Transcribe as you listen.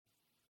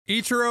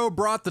Ichiro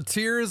brought the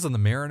tears, and the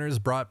Mariners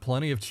brought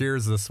plenty of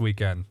cheers this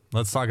weekend.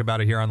 Let's talk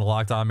about it here on the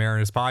Locked On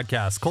Mariners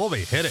podcast.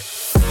 Colby, hit it.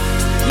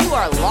 You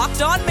are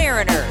Locked On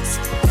Mariners,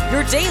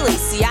 your daily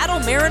Seattle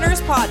Mariners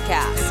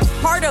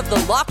podcast. Part of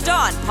the Locked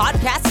On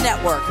Podcast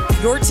Network,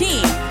 your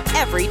team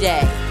every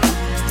day.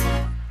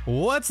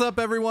 What's up,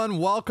 everyone?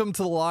 Welcome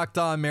to the Locked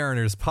On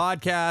Mariners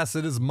podcast.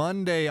 It is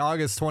Monday,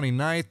 August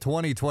 29th,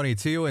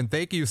 2022, and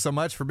thank you so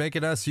much for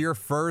making us your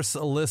first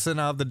listen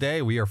of the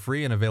day. We are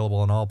free and available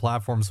on all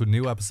platforms with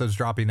new episodes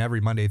dropping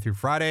every Monday through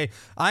Friday.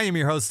 I am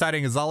your host,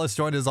 Tidy Gonzalez,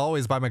 joined as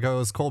always by my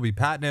co-host, Colby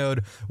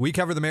Patnode. We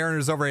cover the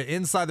Mariners over at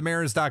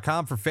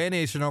InsideTheMariners.com for Fan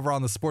Nation over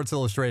on the Sports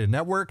Illustrated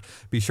Network.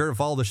 Be sure to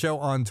follow the show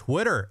on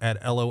Twitter at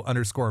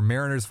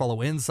LO_Mariners. Follow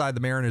Inside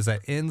the Mariners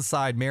at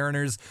Inside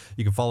Mariners.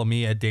 You can follow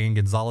me at Dane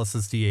Gonzalez,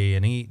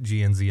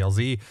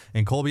 DANEGNZLZ,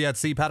 and Colby at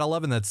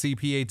CPAT11, that's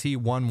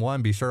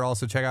CPAT11. Be sure to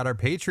also check out our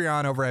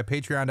Patreon over at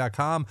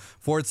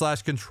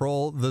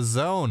patreon.com/Control the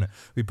Zone.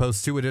 We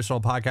post 2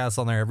 additional podcasts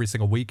on there every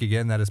single week.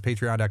 Again, that is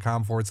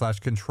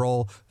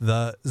patreon.com/Control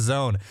the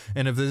Zone.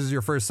 And if this is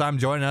your first time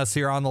joining us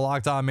here on the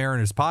Locked On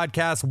Mariners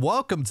podcast,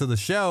 welcome to the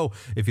show.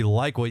 If you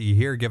like what you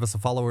hear, give us a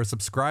follow or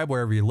subscribe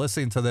wherever you're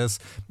listening to this.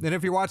 And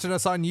if you're watching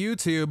us on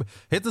YouTube,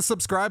 hit the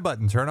subscribe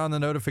button, turn on the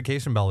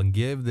notification bell, and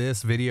give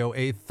this video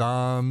a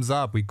thumbs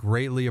up. We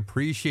greatly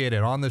appreciate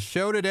it. On the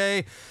show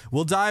today,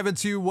 we'll dive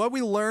into what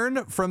we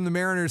learned from the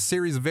Mariners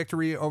series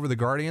victory over the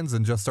Guardians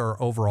and just our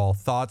overall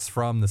thoughts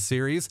from the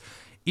series.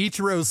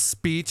 Ichiro's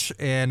speech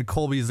and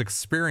Colby's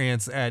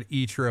experience at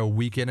Ichiro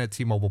weekend at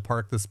T-Mobile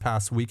Park this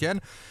past weekend.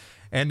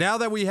 And now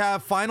that we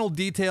have final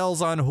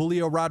details on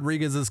Julio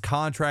Rodriguez's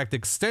contract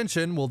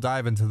extension, we'll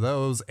dive into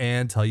those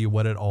and tell you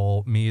what it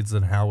all means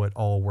and how it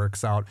all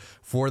works out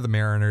for the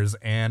Mariners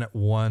and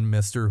one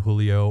Mr.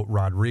 Julio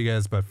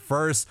Rodriguez. But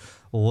first,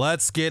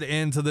 let's get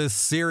into this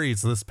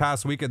series. This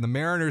past weekend, the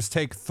Mariners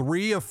take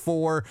 3 of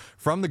 4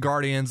 from the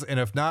Guardians, and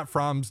if not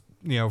from,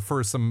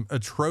 for some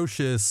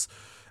atrocious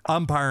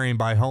umpiring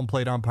by home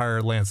plate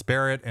umpire Lance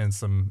Barrett and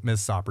some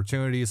missed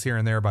opportunities here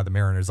and there by the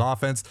Mariners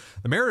offense,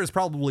 the Mariners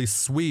probably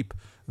sweep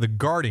the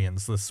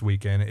Guardians this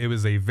weekend. It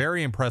was a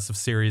very impressive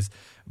series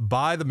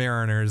by the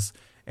Mariners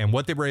and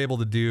what they were able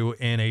to do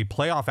in a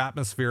playoff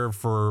atmosphere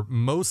for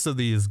most of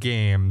these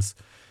games.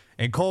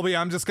 And Colby,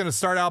 I'm just going to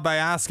start out by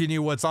asking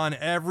you what's on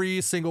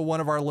every single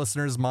one of our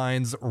listeners'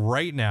 minds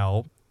right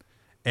now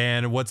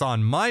and what's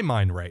on my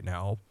mind right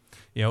now.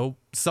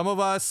 Some of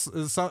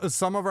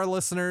our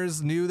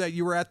listeners knew that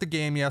you were at the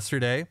game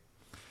yesterday,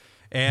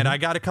 and I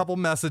got a couple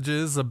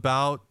messages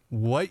about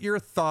what your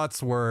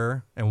thoughts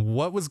were and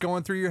what was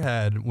going through your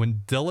head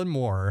when Dylan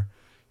Moore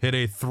hit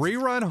a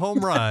 3-run home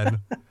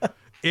run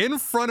in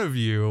front of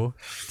you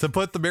to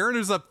put the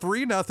Mariners up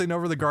 3-0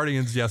 over the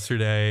Guardians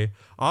yesterday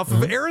off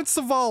of Aaron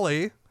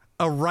Civale,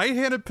 a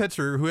right-handed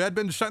pitcher who had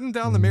been shutting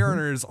down the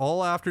Mariners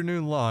all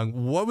afternoon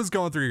long. What was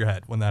going through your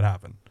head when that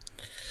happened?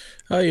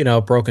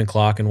 Broken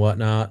clock and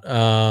whatnot.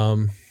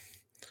 No,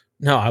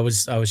 I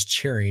was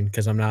cheering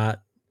because I'm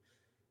not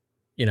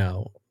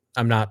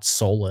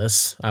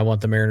soulless. I want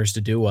the Mariners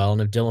to do well.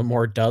 And if Dylan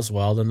Moore does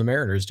well, then the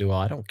Mariners do well.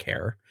 I don't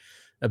care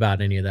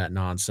about any of that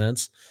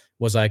nonsense.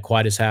 Was I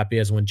quite as happy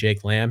as when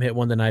Jake Lamb hit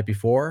one the night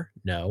before?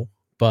 No,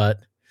 but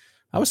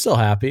I was still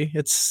happy.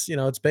 It's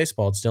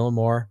baseball. It's Dylan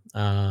Moore.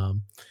 I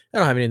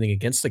don't have anything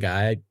against the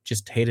guy. I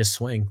just hate his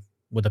swing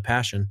with a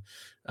passion.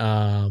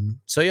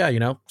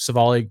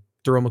 Civale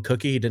threw him a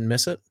cookie. He didn't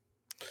miss it.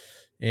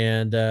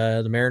 And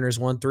the Mariners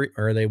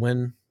they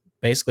win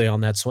basically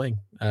on that swing,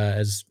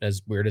 as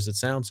weird as it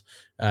sounds.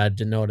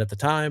 Didn't know it at the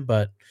time,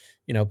 but,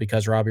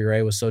 because Robbie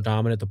Ray was so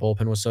dominant, the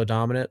bullpen was so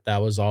dominant, that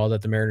was all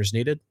that the Mariners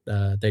needed.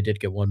 They did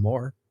get one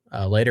more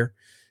later.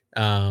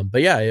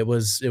 It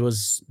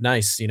was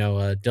nice.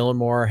 Dylan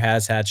Moore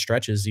has had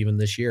stretches even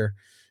this year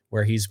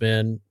where he's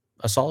been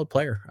a solid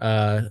player,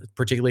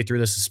 particularly through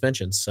the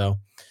suspensions. So,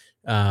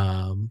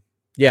 again,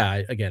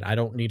 I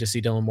don't need to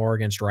see Dylan Moore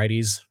against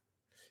righties.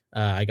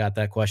 I got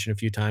that question a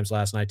few times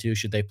last night too.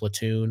 Should they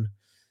platoon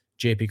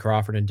JP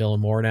Crawford and Dylan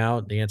Moore now?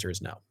 The answer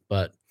is no.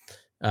 But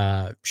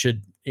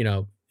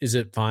is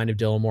it fine if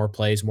Dylan Moore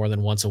plays more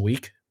than once a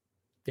week?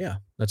 Yeah,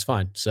 that's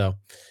fine. So,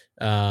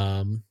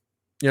 I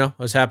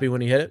was happy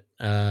when he hit it.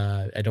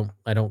 I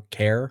don't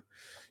care.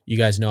 You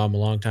guys know I'm a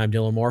longtime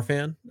Dylan Moore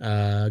fan.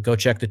 Go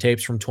check the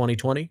tapes from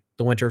 2020,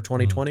 the winter of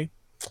 2020.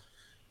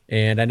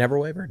 And I never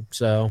wavered.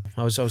 So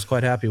I was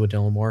quite happy with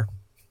Dylan Moore.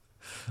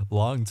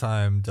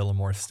 Long-time Dylan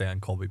Moore stan,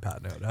 Colby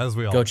Patnode, as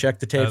we all go check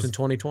the tapes in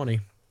 2020.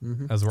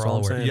 As we're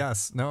all aware.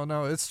 Yes.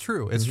 No, it's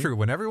true. It's true.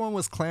 When everyone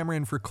was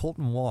clamoring for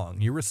Colton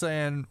Wong, you were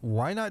saying,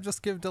 why not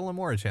just give Dylan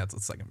Moore a chance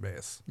at second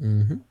base?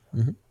 And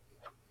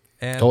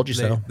told you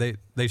so.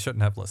 They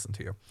shouldn't have listened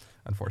to you,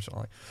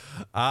 unfortunately.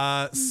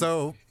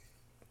 So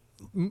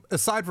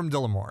aside from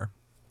Dylan Moore,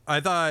 I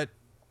thought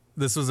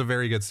this was a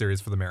very good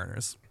series for the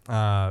Mariners.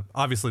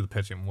 Obviously, the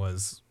pitching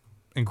was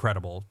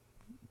incredible.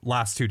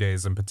 Last 2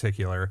 days in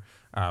particular,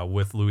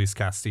 with Luis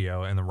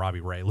Castillo and then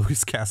Robbie Ray.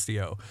 Luis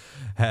Castillo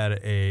had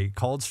a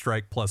called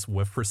strike plus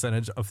whiff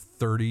percentage of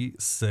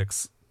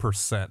 36%.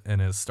 12% in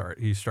his start.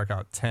 He struck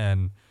out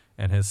 10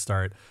 in his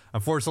start.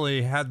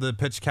 Unfortunately, had the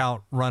pitch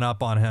count run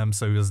up on him,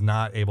 so he was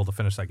not able to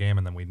finish that game,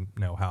 and then we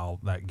know how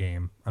that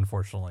game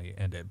unfortunately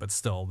ended. But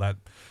still, that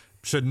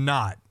should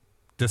not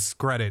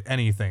discredit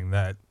anything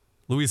that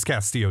Luis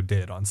Castillo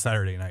did on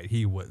Saturday night.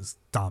 He was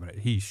dominant.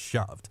 He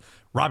shoved.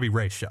 Robbie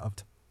Ray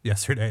shoved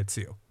yesterday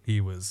too.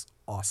 He was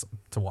awesome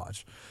to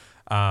watch.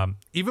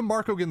 Even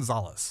Marco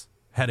Gonzalez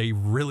had a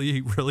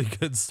really, really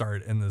good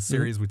start in the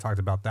series. We talked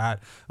about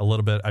that a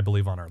little bit, I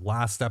believe, on our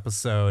last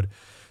episode.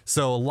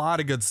 So a lot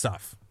of good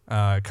stuff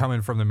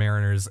coming from the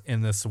Mariners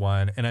in this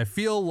one. And I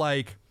feel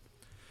like,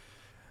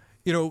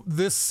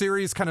 this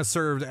series kind of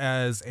served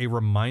as a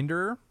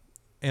reminder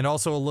and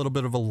also a little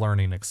bit of a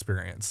learning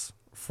experience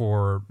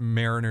for the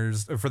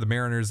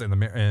Mariners and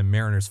the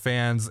Mariners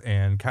fans,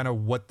 and kind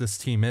of what this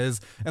team is.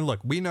 And look,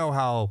 we know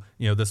how,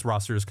 this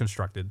roster is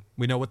constructed.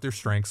 We know what their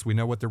strengths, we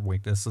know what their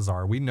weaknesses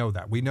are. We know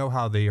that. We know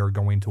how they are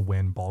going to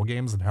win ball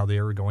games and how they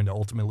are going to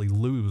ultimately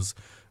lose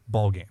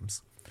ball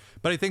games.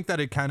 But I think that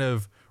it kind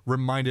of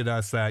reminded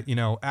us that,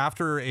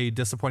 after a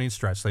disappointing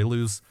stretch, they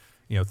lose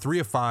 3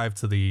 of 5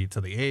 to the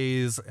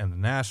A's and the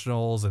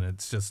Nationals, and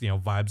it's just,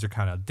 vibes are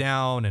kind of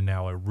down, and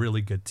now a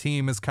really good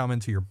team is coming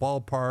to your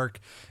ballpark.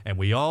 And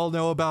we all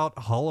know about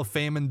Hall of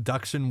Fame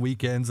induction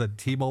weekends at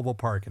T-Mobile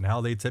Park and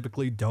how they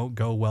typically don't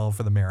go well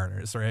for the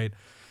Mariners, right?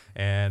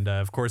 And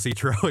of course,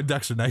 Ichiro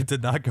induction night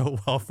did not go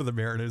well for the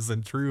Mariners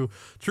in true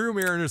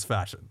Mariners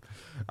fashion.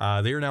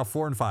 They are now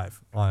 4-5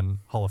 on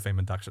Hall of Fame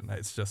induction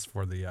nights, just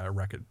for the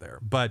record there.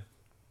 But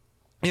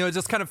it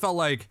just kind of felt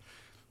like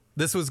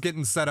this was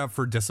getting set up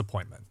for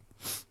disappointment.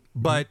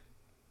 But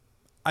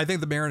I think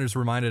the Mariners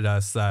reminded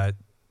us that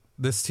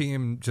this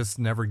team just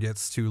never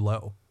gets too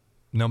low,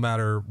 no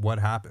matter what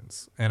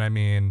happens. And I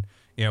mean,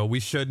 we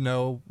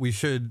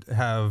should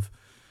have,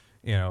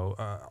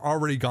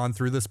 already gone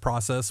through this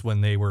process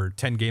when they were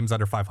 10 games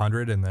under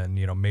 500 and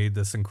then, made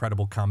this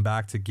incredible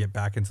comeback to get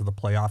back into the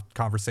playoff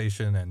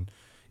conversation and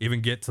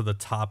even get to the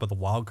top of the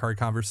wild card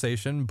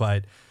conversation.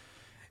 But,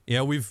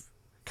 we've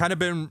kind of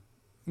been,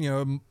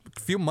 a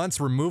few months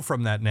removed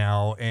from that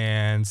now.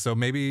 And so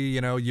maybe,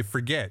 you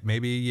forget,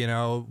 maybe,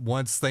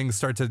 once things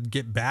start to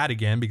get bad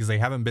again, because they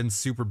haven't been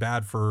super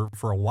bad for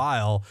a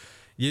while,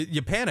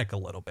 you panic a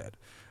little bit.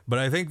 But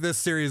I think this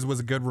series was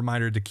a good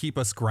reminder to keep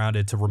us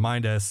grounded, to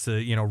remind us to,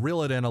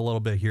 reel it in a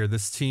little bit here.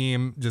 This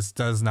team just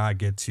does not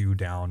get too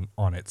down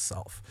on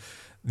itself.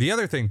 The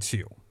other thing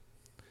too,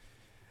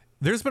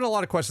 there's been a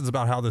lot of questions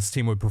about how this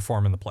team would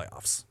perform in the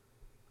playoffs.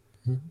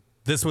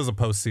 This was a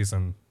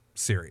postseason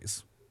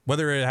series.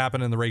 Whether it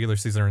happened in the regular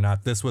season or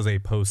not, this was a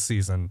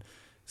postseason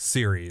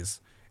series.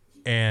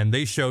 And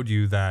they showed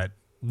you that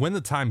when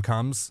the time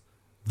comes,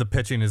 the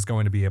pitching is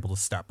going to be able to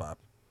step up.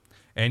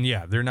 And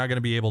yeah, they're not going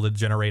to be able to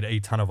generate a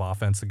ton of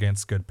offense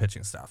against good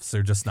pitching staffs.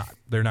 They're just not.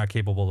 They're not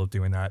capable of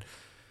doing that.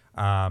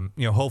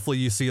 Hopefully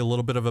you see a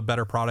little bit of a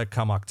better product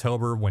come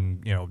October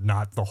when,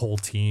 not the whole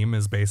team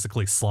is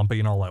basically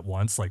slumping all at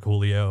once, like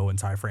Julio and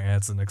Ty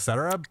France and et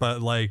cetera.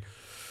 But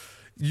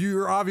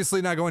you're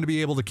obviously not going to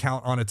be able to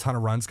count on a ton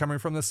of runs coming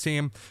from this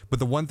team. But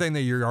the one thing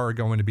that you are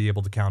going to be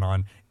able to count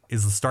on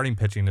is the starting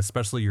pitching,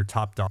 especially your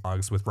top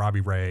dogs with Robbie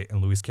Ray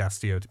and Luis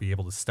Castillo to be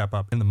able to step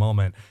up in the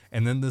moment,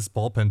 and then this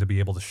bullpen to be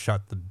able to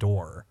shut the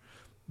door.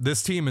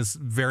 This team is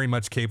very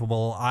much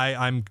capable.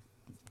 I'm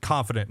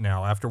confident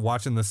now after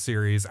watching this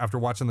series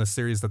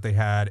that they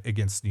had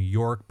against New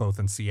York, both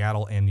in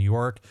Seattle and New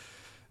York,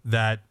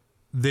 that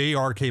they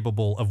are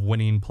capable of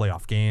winning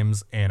playoff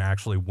games and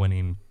actually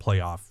winning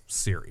playoff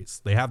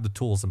series. They have the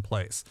tools in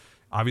place.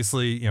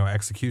 Obviously,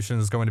 execution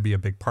is going to be a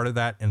big part of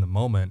that in the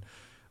moment,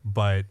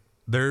 but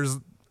there's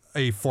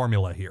a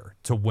formula here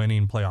to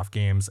winning playoff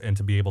games and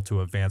to be able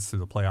to advance through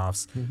the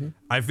playoffs.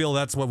 I feel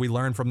that's what we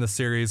learned from this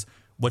series.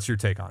 What's your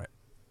take on it?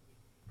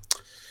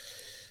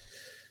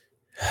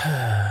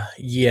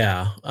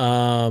 Yeah.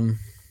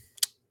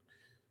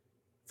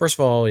 First of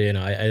all,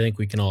 I think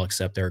we can all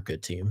accept they're a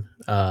good team.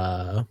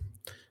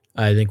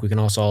 I think we can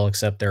also all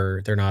accept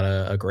they're not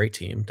a great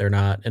team. They're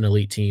not an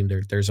elite team.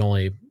 There's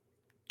only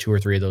 2 or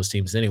 3 of those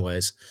teams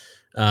anyways.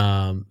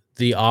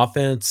 The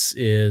offense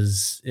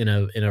is in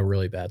a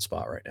really bad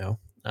spot right now.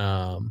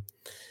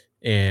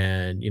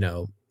 And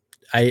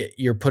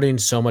you're putting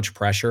so much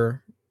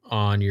pressure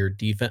on your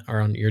defense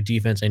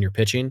and your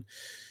pitching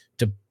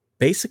to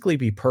basically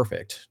be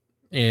perfect.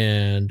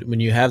 And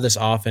when you have this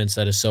offense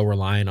that is so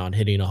reliant on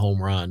hitting a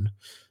home run,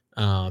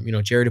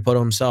 Jerry Dipoto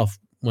himself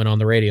went on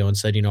the radio and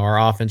said, our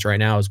offense right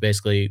now is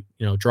basically,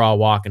 draw a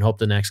walk and hope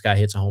the next guy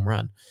hits a home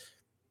run.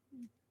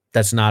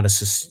 That's not a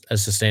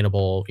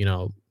sustainable,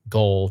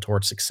 goal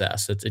towards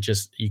success. It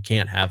just, you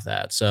can't have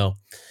that. So,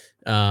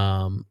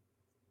 and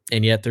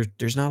yet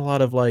there's not a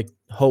lot of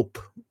hope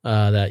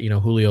that,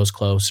 Julio's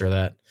close, or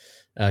that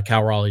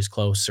Cal Raleigh's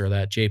close, or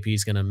that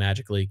JP's going to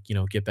magically,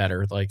 get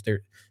better.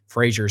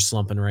 Frazier's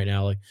slumping right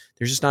now.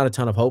 There's just not a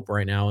ton of hope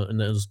right now in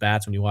those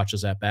bats when you watch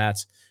those at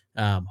bats.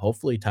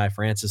 Hopefully Ty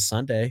France's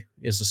Sunday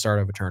is the start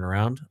of a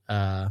turnaround.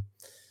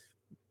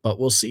 But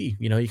we'll see.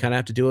 You kind of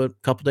have to do it a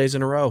couple days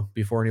in a row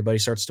before anybody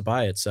starts to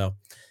buy it. So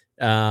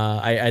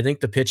I think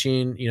the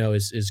pitching,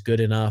 is good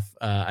enough.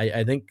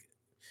 I think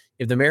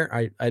if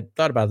I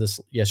thought about this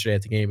yesterday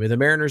at the game. If the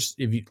Mariners,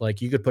 if you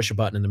like, you could push a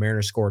button and the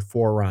Mariners scored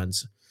 4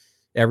 runs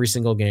every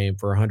single game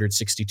for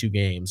 162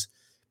 games,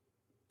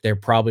 they're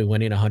probably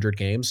winning 100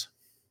 games.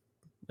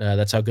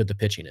 That's how good the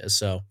pitching is.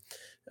 So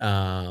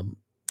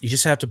you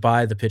just have to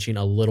buy the pitching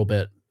a little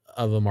bit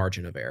of a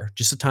margin of error,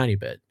 just a tiny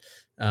bit.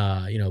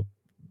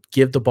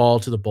 Give the ball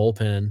to the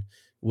bullpen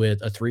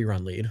with a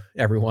 3-run lead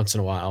every once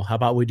in a while. How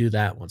about we do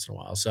that once in a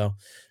while? So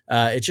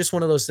it's just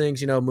one of those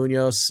things.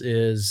 Munoz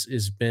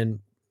is been,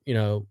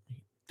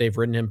 they've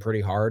ridden him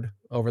pretty hard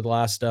over the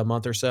last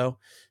month or so.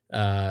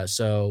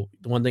 So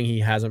the one thing he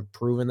hasn't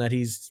proven that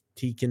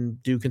he can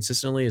do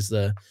consistently is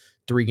the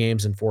 3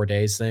 games in 4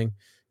 days thing.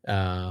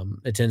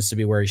 It tends to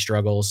be where he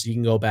struggles. He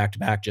can go back to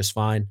back just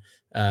fine.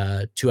 2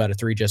 out of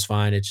 3 just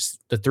fine. It's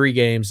just the 3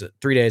 games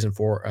in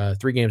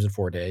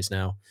 4 days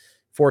now.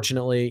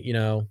 Fortunately,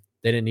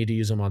 they didn't need to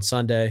use him on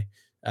Sunday.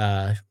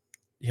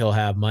 He'll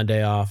have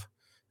Monday off.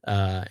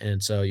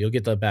 And so you'll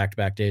get the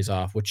back-to-back days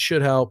off, which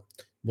should help.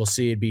 We'll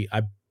see.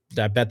 I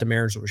bet the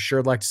Mariners would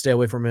sure like to stay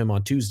away from him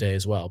on Tuesday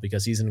as well,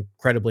 because he's an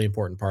incredibly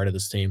important part of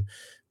this team.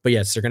 But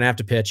yes, they're going to have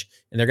to pitch,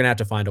 and they're going to have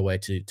to find a way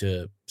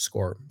to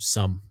score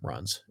some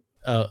runs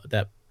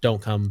that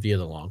don't come via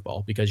the long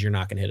ball, because you're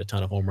not going to hit a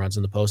ton of home runs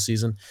in the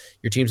postseason.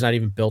 Your team's not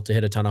even built to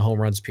hit a ton of home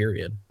runs,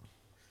 period.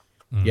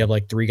 You have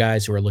like 3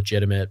 guys who are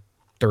legitimate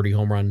 30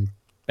 home run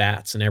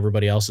bats, and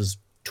everybody else is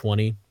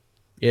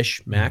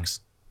 20-ish max.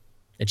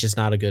 It's just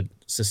not a good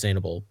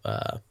sustainable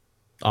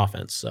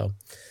offense. So,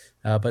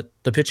 but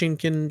the pitching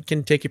can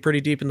take you pretty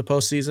deep in the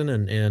postseason,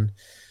 and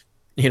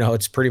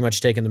it's pretty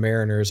much taken the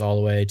Mariners all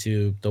the way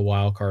to the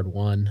wild card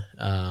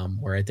 1,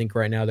 where I think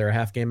right now they're a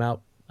half game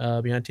out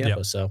behind Tampa.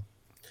 Yep. So,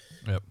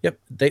 yep,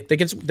 they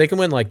can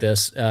win like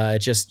this.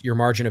 It's just your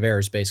margin of error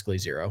is basically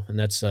 0, and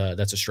that's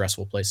a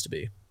stressful place to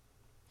be.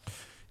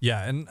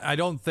 Yeah, and I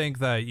don't think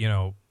that,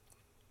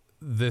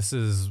 this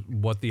is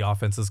what the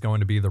offense is going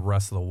to be the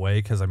rest of the way,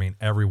 because,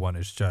 everyone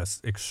is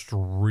just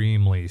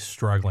extremely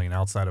struggling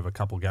outside of a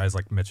couple guys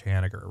like Mitch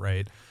Haniger,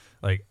 right?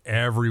 Like,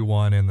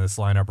 everyone in this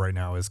lineup right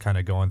now is kind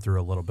of going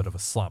through a little bit of a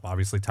slump.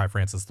 Obviously, Ty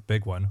France is the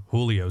big one.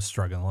 Julio's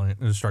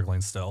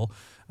struggling still.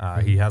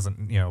 He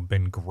hasn't,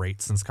 been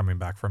great since coming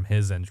back from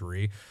his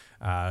injury.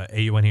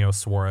 Eugenio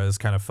Suarez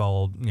kind of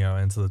fell,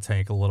 into the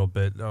tank a little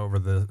bit over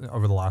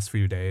the last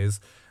few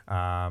days.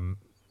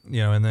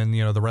 And then,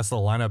 the rest of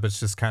the lineup, it's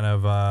just kind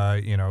of,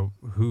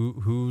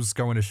 who's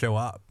going to show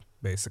up,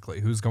 basically,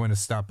 who's going to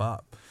step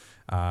up.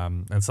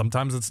 And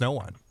sometimes it's no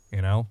one,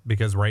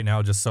 because right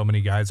now just so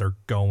many guys are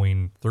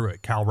going through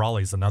it. Cal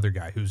Raleigh's another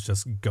guy who's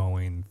just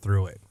going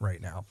through it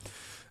right now.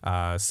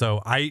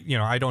 So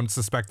I don't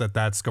suspect that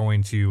that's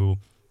going to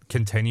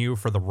continue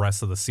for the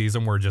rest of the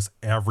season, where just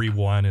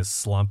everyone is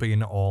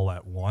slumping all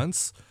at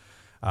once.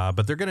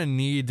 But they're going to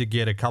need to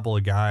get a couple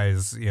of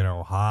guys,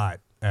 hot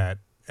at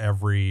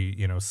every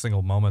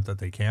single moment that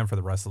they can for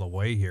the rest of the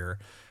way here,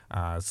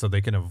 so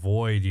they can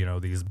avoid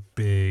these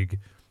big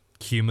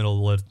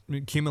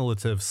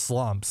cumulative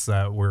slumps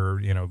that we're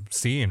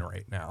seeing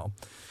right now.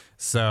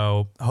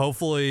 So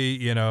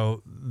hopefully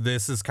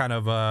this is kind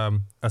of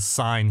a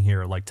sign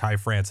here, like Ty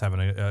France having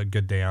a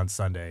good day on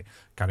Sunday,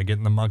 kind of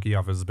getting the monkey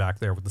off his back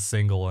there with the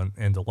single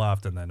into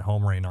left, and then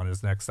homering on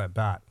his next at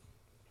bat.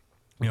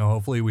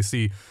 Hopefully we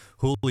see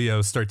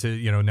Julio start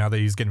to, now that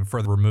he's getting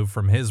further removed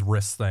from his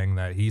wrist thing,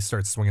 that he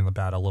starts swinging the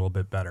bat a little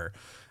bit better.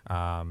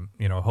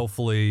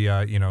 Hopefully,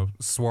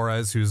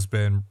 Suarez, who's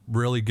been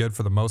really good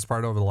for the most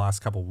part over the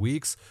last couple of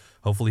weeks,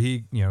 hopefully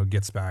he,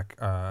 gets back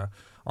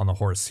on the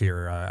horse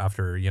here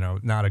after,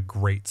 not a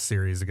great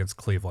series against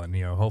Cleveland.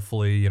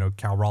 Hopefully,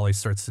 Cal Raleigh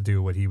starts to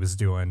do what he was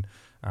doing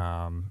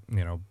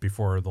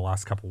before the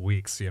last couple of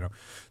weeks,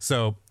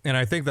 So, and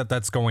I think that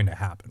that's going to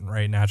happen,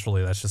 right?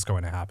 Naturally, that's just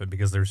going to happen,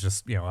 because there's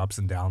just, ups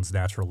and downs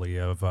naturally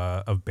of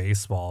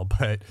baseball.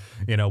 But,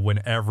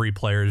 when every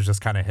player is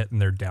just kind of hitting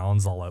their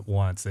downs all at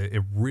once,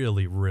 it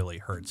really, really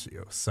hurts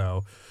you.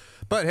 So,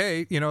 but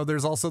hey,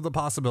 there's also the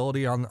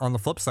possibility on the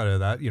flip side of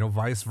that,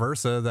 vice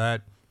versa,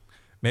 that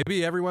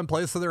maybe everyone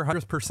plays to their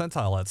 100th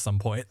percentile at some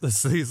point this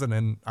season.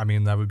 And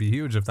that would be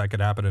huge if that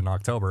could happen in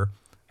October.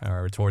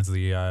 Or towards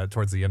the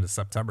end of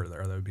September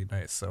there. That would be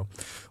nice. So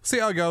we'll see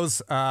how it goes.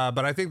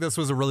 But I think this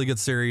was a really good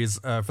series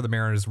for the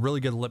Mariners, really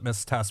good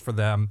litmus test for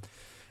them.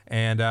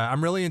 And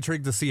I'm really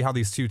intrigued to see how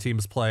these two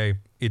teams play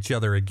each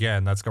other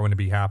again. That's going to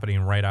be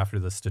happening right after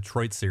this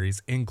Detroit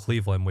series in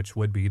Cleveland, which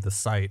would be the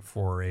site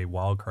for a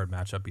wild card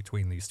matchup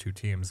between these two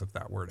teams if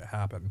that were to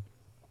happen.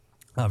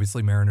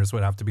 Obviously, Mariners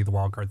would have to be the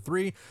wild card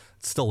 3.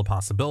 It's still a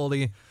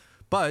possibility.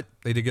 But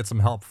they did get some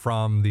help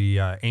from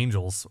the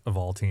Angels, of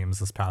all teams,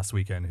 this past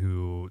weekend,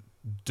 who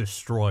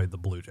destroyed the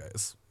Blue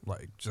Jays.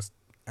 Like, just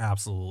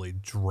absolutely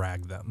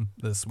dragged them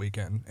this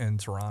weekend in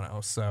Toronto.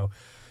 So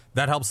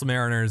that helps the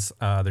Mariners.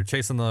 They're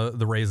chasing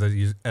the Rays,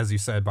 as you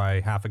said, by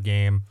half a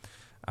game.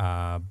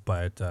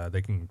 But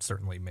they can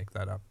certainly make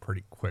that up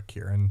pretty quick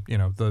here. And,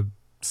 the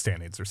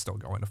standings are still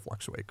going to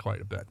fluctuate quite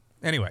a bit.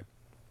 Anyway,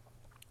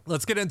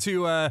 let's get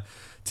into to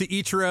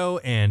Ichiro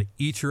and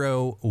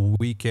Ichiro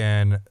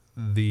weekend,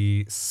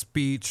 the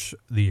speech,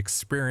 the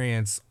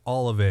experience,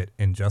 all of it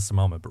in just a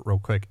moment. But real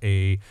quick,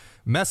 a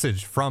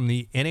message from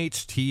the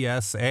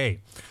NHTSA.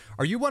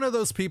 Are you one of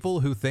those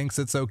people who thinks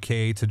it's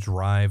okay to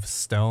drive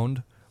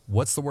stoned?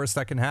 What's the worst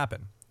that can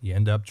happen? You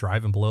end up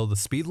driving below the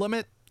speed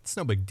limit? It's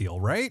no big deal,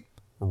 right?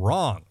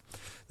 Wrong.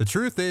 The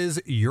truth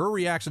is, your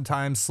reaction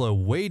times slow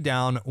way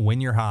down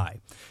when you're high.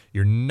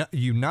 You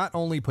not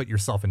only put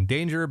yourself in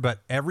danger, but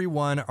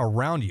everyone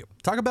around you.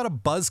 Talk about a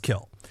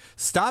buzzkill.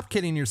 Stop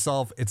kidding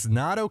yourself. It's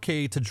not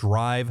okay to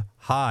drive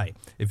high.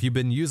 If you've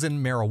been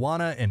using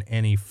marijuana in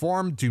any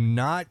form, do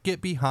not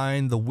get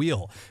behind the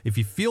wheel. If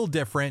you feel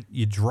different,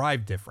 you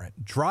drive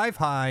different. Drive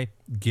high,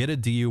 get a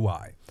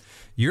DUI.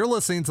 You're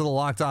listening to the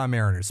Locked On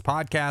Mariners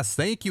podcast.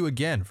 Thank you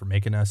again for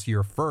making us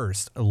your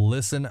first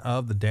listen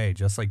of the day,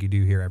 just like you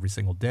do here every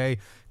single day.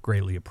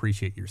 Greatly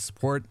appreciate your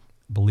support.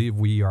 Believe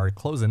we are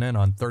closing in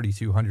on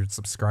 3,200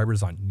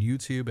 subscribers on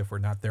YouTube if we're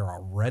not there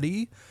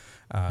already.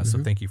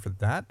 So thank you for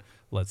that.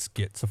 Let's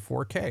get to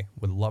 4K.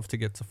 Would love to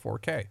get to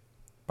 4K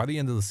by the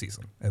end of the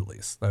season, at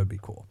least. That would be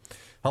cool.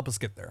 Help us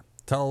get there.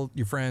 Tell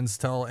your friends,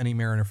 tell any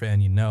Mariner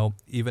fan you know,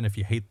 even if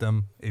you hate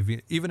them,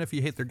 even if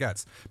you hate their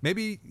guts.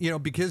 Maybe,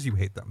 because you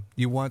hate them,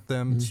 you want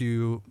them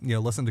to,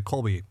 listen to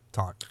Colby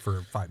talk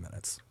for 5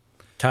 minutes.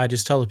 Ty,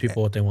 just tell the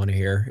people what they want to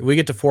hear. If we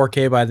get to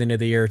 4K by the end of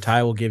the year,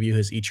 Ty will give you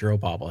his Ichiro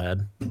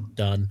bobblehead.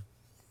 Done.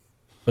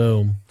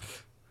 Boom.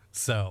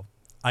 So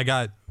I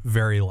got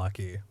very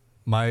lucky.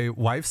 My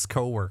wife's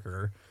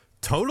coworker,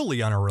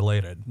 totally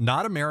unrelated,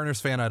 not a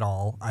Mariners fan at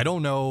all. I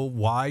don't know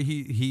why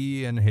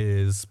he and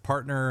his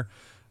partner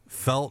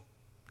felt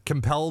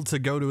compelled to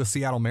go to a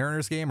Seattle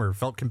Mariners game or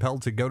felt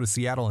compelled to go to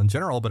Seattle in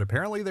general, but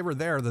apparently they were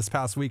there this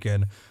past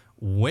weekend,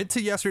 went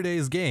to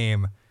yesterday's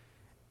game,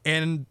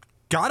 and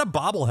got a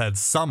bobblehead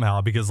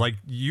somehow because, like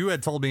you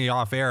had told me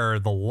off air,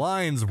 the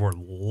lines were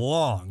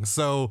long.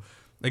 So,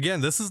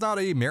 again, this is not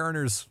a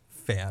Mariners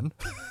fan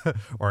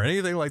or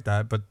anything like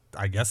that, but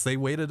I guess they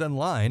waited in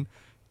line,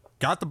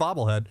 got the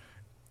bobblehead,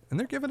 and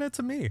they're giving it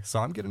to me. So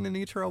I'm getting an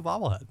Ichiro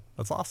bobblehead.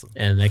 That's awesome.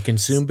 And they can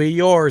soon be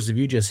yours if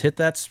you just hit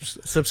that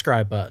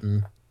subscribe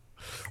button.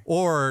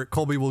 Or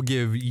Colby will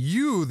give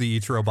you the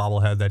Ichiro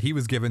bobblehead that he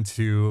was given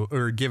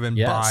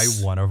by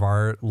one of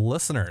our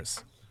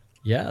listeners.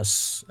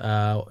 Yes.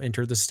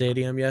 Entered the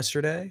stadium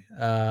yesterday.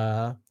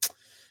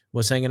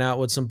 Was hanging out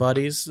with some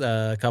buddies.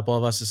 A couple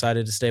of us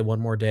decided to stay one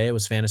more day. It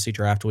was fantasy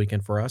draft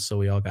weekend for us, so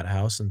we all got a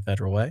house in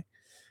Federal Way.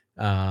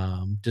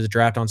 Did the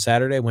draft on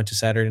Saturday, went to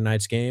Saturday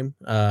night's game.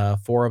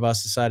 4 of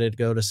us decided to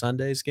go to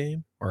Sunday's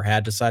game, or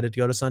had decided to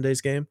go to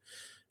Sunday's game.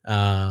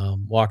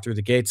 Walked through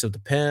the gates of the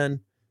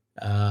pen,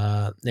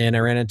 and I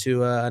ran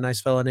into a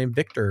nice fella named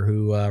Victor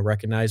who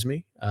recognized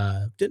me.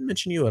 Didn't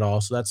mention you at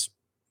all, so that's,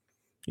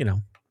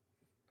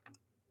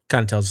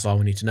 kind of tells us all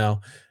we need to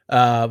know.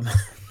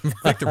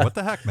 Victor, what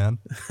the heck, man?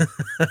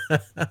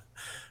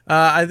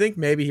 I think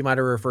maybe he might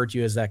have referred to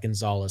you as that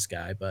Gonzalez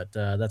guy, but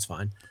that's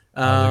fine.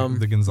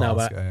 The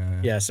Gonzalez guy.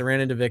 Yeah, so ran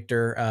into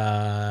Victor.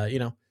 Had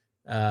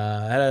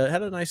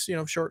a nice,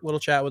 short little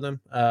chat with him.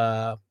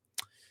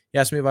 He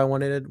asked me if I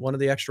wanted one of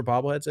the extra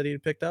bobbleheads that he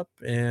had picked up,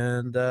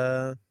 and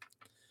I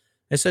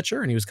said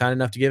sure, and he was kind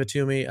enough to give it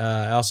to me.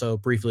 I also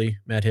briefly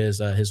met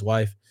his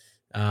wife.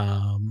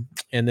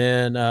 And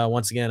then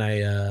once again,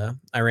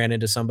 I ran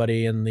into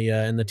somebody in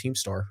the team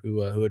store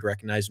who had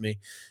recognized me.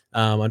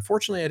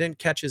 Unfortunately, I didn't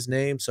catch his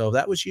name, so if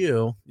that was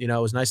you, it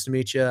was nice to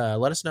meet you.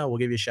 Let us know. We'll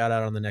give you a shout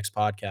out on the next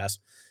podcast.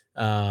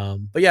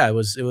 But yeah, it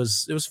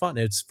was fun.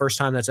 It's the first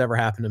time that's ever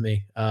happened to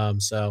me.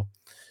 So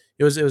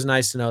it was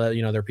nice to know that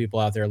there are people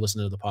out there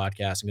listening to the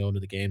podcast and going to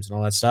the games and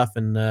all that stuff.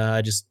 And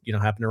I just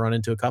happened to run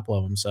into a couple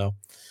of them. So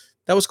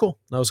that was cool.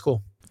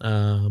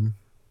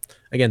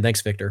 Again,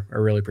 thanks, Victor. I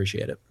really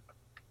appreciate it.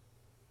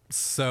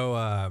 So,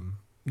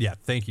 yeah,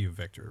 thank you,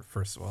 Victor,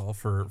 first of all,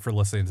 for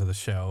listening to the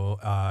show,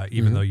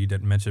 even though you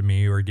didn't mention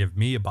me or give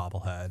me a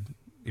bobblehead,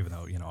 even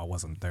though, I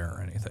wasn't there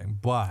or anything.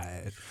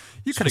 But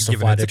you could have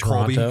given it to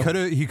Colby.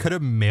 He could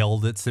have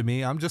mailed it to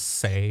me. I'm just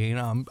saying.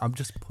 I'm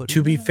just putting.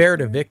 To be fair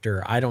to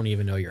Victor, I don't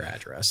even know your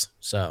address.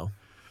 So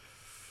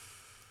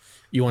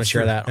you want to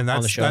share that on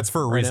the show? That's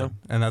for a reason.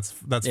 Now? And that's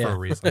for a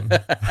reason.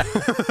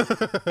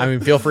 I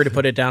mean, feel free to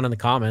put it down in the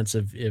comments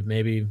if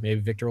maybe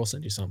Victor will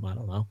send you something. I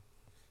don't know.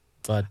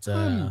 But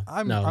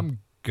I'm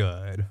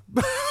good.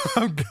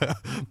 I'm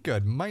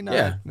good. Might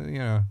not.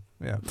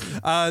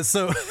 Yeah.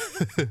 So,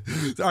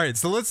 all right.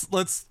 So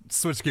let's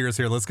switch gears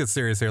here. Let's get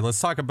serious here. Let's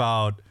talk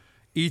about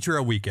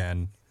Ichiro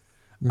weekend.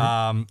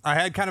 I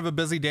had kind of a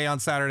busy day on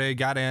Saturday.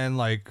 Got in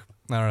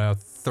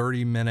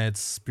 30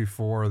 minutes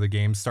before the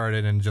game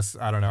started, and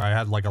I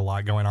had a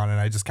lot going on, and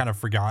I just kind of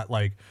forgot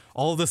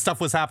all of this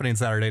stuff was happening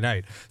Saturday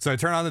night. So I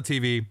turn on the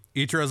TV.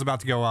 Ichiro's about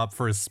to go up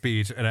for his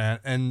speech,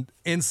 and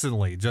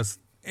instantly,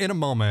 just in a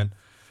moment,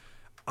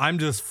 I'm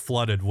just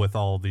flooded with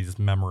all these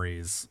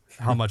memories,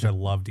 how much I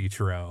loved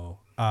Ichiro,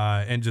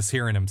 and just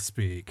hearing him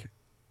speak.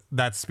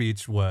 That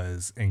speech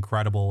was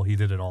incredible. He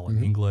did it all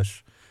in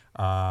English.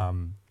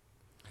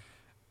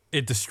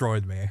 It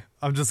destroyed me.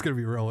 I'm just gonna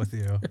be real with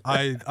you.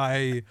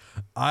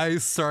 I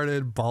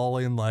started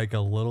bawling like a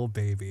little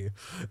baby,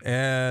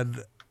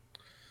 and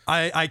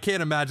I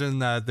can't imagine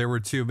that there were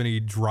too many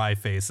dry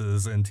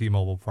faces in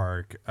T-Mobile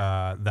Park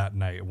that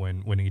night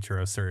when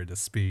Ichiro started to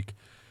speak.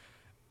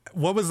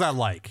 What was that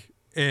like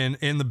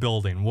in the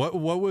building? What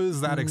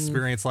was that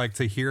experience like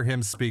to hear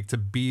him speak, to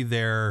be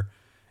there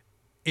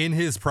in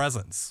his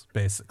presence,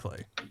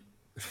 basically?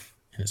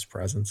 His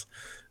presence.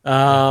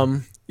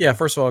 Yeah,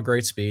 first of all,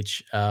 great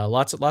speech.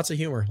 Lots of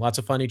humor, lots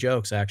of funny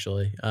jokes,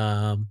 actually.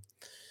 So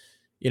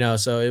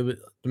the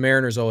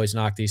Mariners always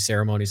knock these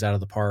ceremonies out of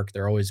the park.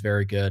 They're always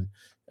very good.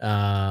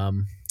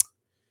 I'm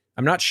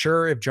not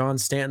sure if John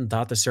Stanton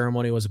thought the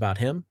ceremony was about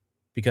him,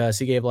 because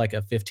he gave like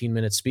a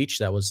 15-minute speech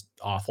that was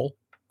awful,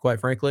 quite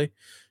frankly.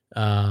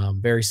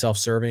 Very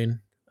self-serving.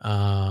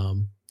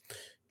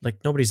 Like,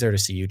 nobody's there to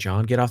see you,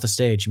 John. Get off the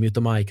stage, mute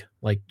the mic,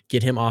 like,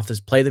 get him off this,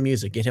 play the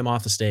music, get him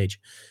off the stage.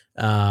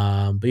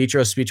 But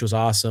Ichiro's speech was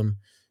awesome.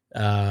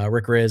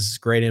 Rick Riz,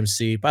 great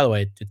MC. By the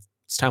way,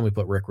 it's time we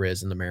put Rick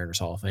Riz in the Mariners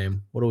Hall of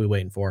Fame. What are we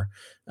waiting for?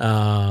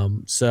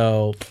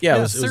 So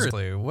yeah,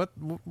 Seriously, what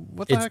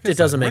the heck is it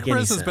doesn't that? make Rick any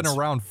Riz sense. has been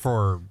around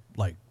for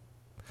like,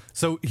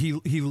 so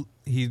he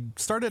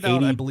started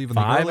out, I believe, in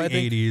the 85, early I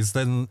think.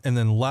 80s,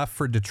 then left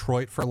for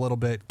Detroit for a little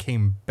bit,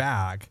 came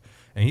back,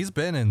 and he's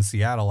been in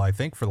Seattle, I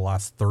think, for the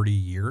last 30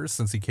 years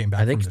since he came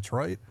back from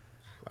Detroit.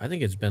 I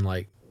think it's been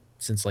like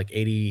since like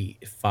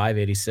 85,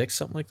 86,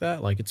 something like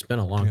that. Like, it's been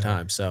a long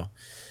time. So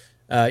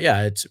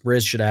yeah,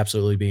 Riz should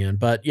absolutely be in.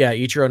 But yeah,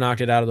 Ichiro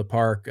knocked it out of the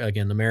park.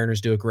 Again, the Mariners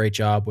do a great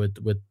job with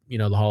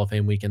the Hall of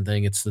Fame weekend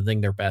thing. It's the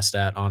thing they're best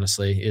at,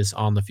 honestly, is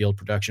on the field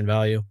production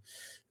value.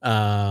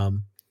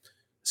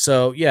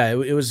 So yeah,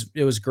 it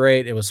was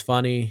great. It was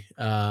funny.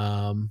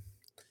 I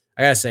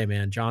gotta say,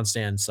 man, John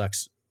Stanton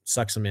sucks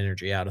some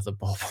energy out of the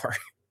ballpark.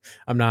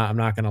 I'm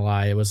not gonna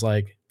lie. It was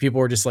like people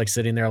were just like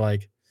sitting there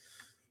like,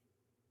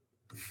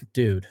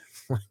 dude,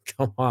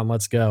 come on,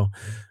 let's go.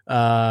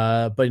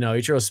 But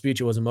Ichiro's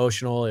speech, it was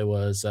emotional. It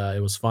was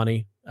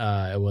funny.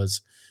 It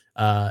was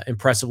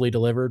impressively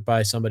delivered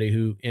by somebody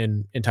who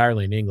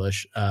entirely in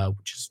English,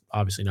 which is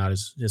obviously not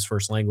his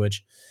first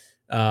language.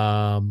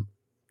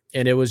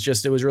 And it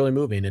was really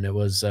moving. And it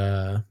was,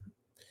 I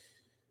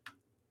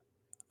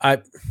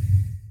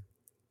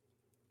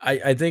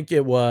think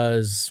it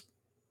was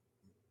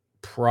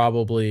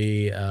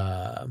probably,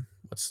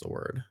 what's the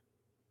word?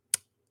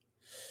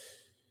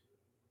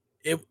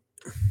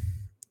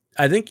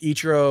 I think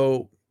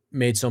Ichiro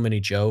made so many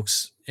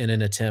jokes in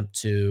an attempt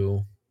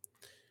to,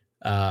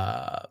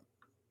 I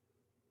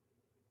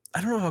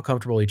don't know how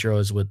comfortable Ichiro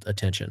is with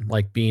attention,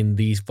 like being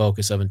the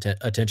focus of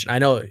attention. I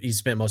know he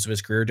spent most of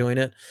his career doing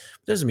it.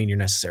 But doesn't mean you're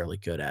necessarily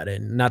good at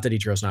it. And not that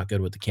Ichiro's not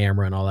good with the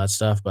camera and all that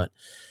stuff, but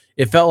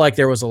it felt like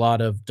there was a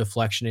lot of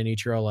deflection in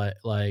Ichiro,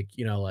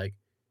 like,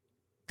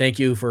 thank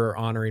you for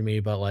honoring me,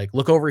 but like,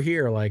 look over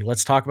here, like,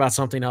 let's talk about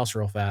something else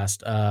real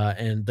fast.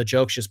 And the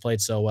jokes just played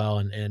so well,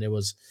 and it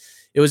was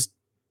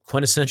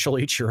quintessential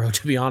Ichiro,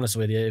 to be honest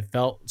with you. It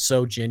felt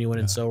so genuine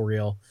and so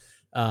real.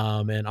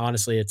 And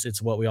honestly,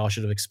 it's what we all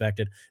should have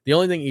expected. The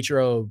only thing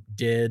Ichiro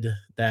did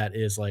that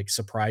is like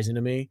surprising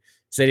to me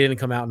is that he didn't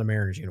come out in a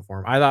Mariners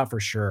uniform. I thought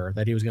for sure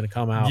that he was going to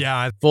come out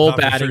full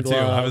batting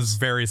gloves. I was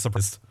very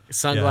surprised.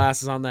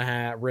 Sunglasses on the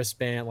hat,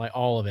 wristband, like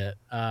all of it.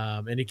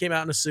 And he came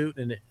out in a suit,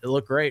 and it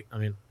looked great. I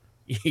mean,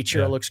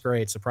 Ichiro looks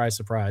great. Surprise,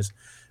 surprise.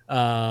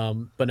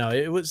 But no,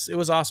 it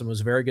was awesome. It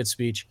was a very good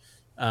speech.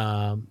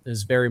 It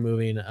was very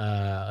moving.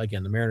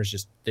 Again, the Mariners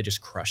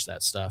just crushed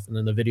that stuff. And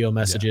then the video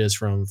messages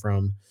from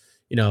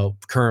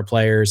current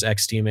players,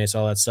 ex-teammates,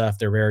 all that stuff,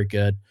 they're very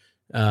good.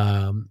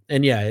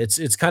 And yeah,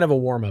 it's kind of a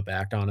warm-up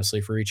act, honestly,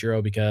 for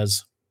Ichiro,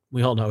 because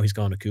we all know he's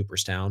going to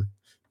Cooperstown.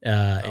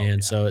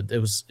 So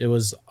it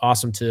was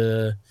awesome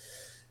to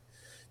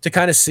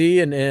kind of see.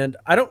 And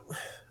I don't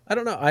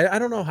know. I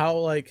don't know how,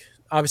 like,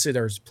 obviously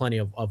there's plenty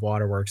of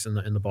waterworks in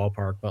the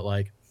ballpark, but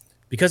like,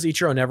 because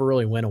Ichiro never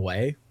really went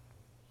away,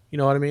 you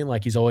know what I mean?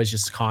 Like, he's always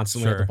just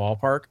constantly at the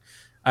ballpark.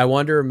 I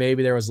wonder,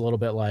 maybe there was a little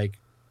bit like,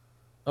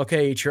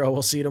 okay, Ichiro,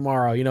 we'll see you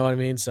tomorrow. You know what I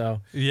mean?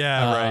 So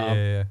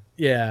right.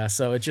 Yeah.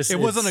 So it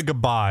wasn't a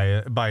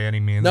goodbye by any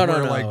means. No.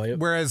 Like,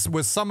 whereas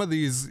with some of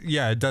these,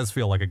 it does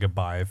feel like a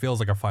goodbye. It feels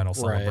like a final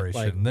celebration.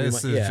 Like,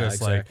 this is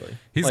just exactly. like,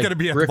 he's going to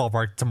be at the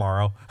ballpark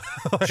tomorrow.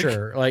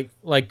 Sure.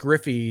 Like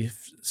Griffey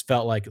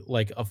felt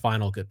like a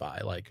final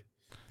goodbye. Like,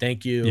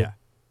 thank you. Yeah.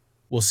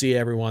 We'll see you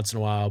every once in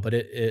a while. But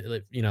it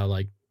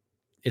like,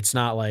 it's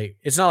not like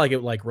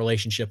it like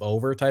relationship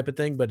over type of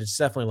thing, but it's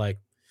definitely like,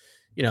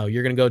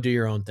 you're going to go do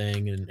your own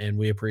thing, and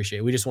we appreciate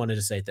it. We just wanted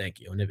to say thank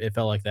you. And it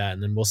felt like that.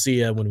 And then we'll see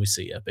you when we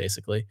see you,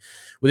 basically.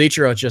 With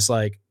Ichiro, it's just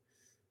like,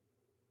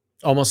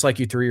 almost like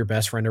you threw your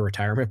best friend a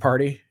retirement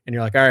party, and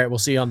you're like, all right, we'll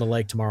see you on the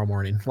lake tomorrow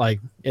morning. Like,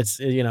 it's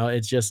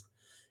just,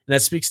 and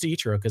that speaks to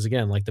Ichiro. Because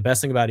again, like, the best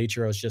thing about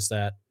Ichiro is just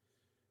that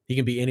he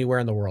can be anywhere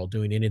in the world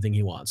doing anything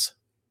he wants.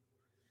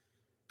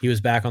 He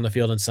was back on the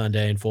field on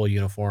Sunday in full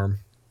uniform,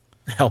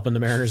 helping the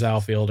Mariners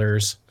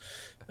outfielders.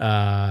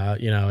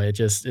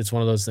 It's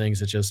one of those things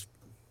that just,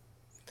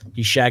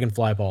 He's shagging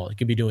fly ball. He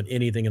could be doing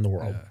anything in the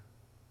world.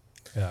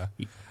 Yeah.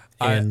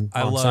 And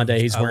on Sunday,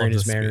 he's wearing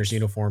his Mariners speech.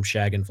 uniform,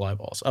 shagging fly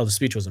balls. Oh, the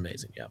speech was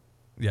amazing. Yeah.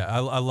 Yeah,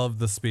 I love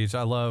the speech.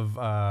 I love,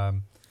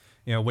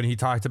 when he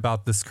talked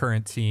about this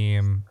current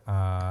team,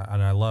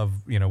 and I love,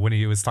 when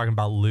he was talking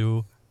about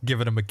Lou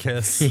giving him a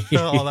kiss,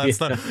 all that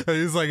stuff. And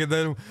he's like, and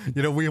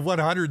then, we won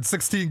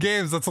 116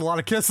 games. That's a lot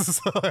of kisses.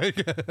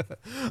 Like,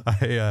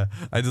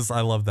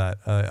 I love that.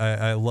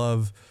 I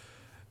love,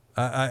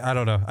 I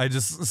don't know. I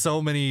just,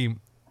 so many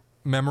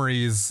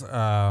memories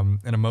and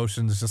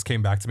emotions just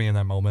came back to me in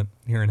that moment,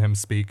 hearing him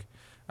speak,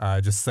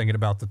 just thinking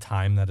about the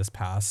time that has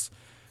passed.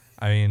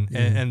 I mean,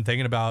 and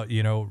thinking about,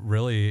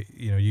 really,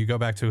 you go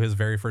back to his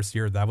very first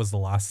year, that was the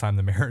last time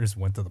the Mariners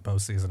went to the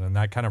postseason. And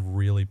that kind of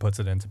really puts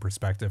it into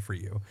perspective for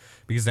you,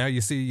 because now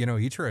you see,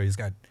 Ichiro, he's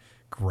got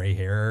gray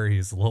hair.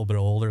 He's a little bit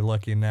older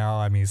looking now.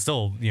 I mean,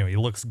 still, he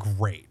looks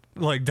great.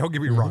 Like, don't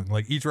get me wrong.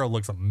 Like, Ichiro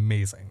looks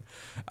amazing.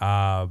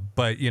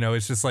 But,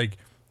 it's just like,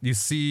 you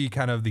see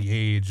kind of the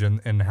age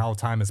and how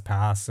time has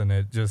passed, and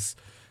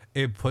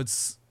it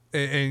puts,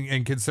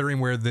 and considering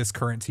where this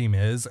current team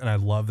is, and I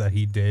love that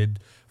he did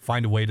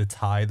find a way to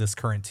tie this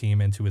current team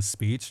into his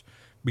speech,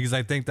 because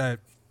I think that,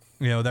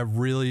 that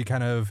really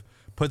kind of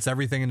puts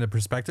everything into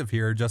perspective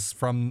here, just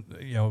from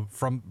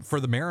for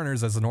the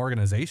Mariners as an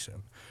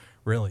organization,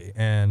 really.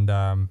 And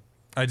I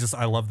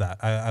love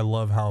that. I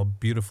love how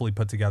beautifully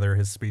put together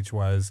his speech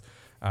was,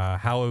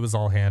 how it was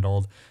all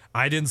handled.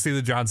 I didn't see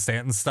the John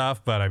Stanton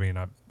stuff, but I mean,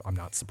 I'm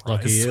not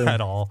surprised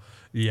at all.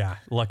 Yeah.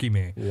 Lucky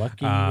me.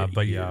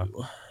 But yeah,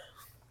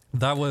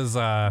 that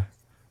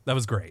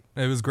was great.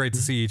 It was great to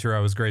see Ichiro.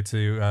 It was great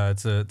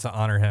to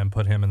honor him,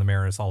 put him in the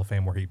Mariners Hall of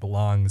Fame where he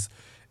belongs.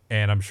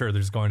 And I'm sure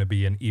there's going to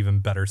be an even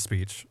better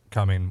speech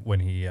coming when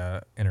he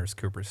enters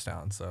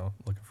Cooperstown. So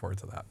looking forward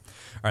to that.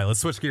 All right, let's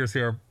switch gears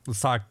here. Let's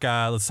talk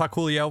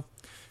Julio,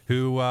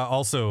 who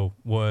also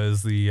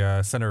was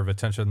the center of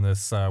attention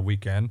this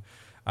weekend.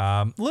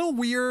 A little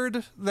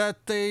weird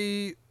that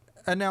they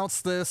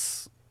announced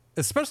this,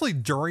 especially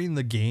during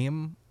the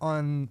game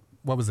on,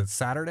 what was it,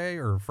 Saturday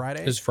or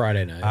Friday? It was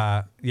Friday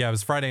night. Yeah, it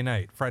was Friday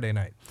night.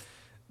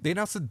 They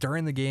announced it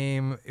during the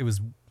game. It was,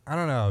 I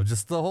don't know,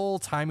 just the whole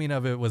timing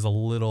of it was a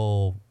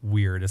little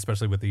weird,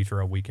 especially with the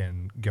Ichiro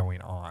weekend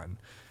going on.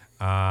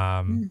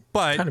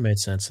 But kind of made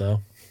sense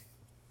though.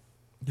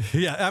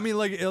 Yeah, I mean,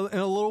 like in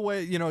a little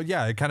way,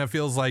 it kind of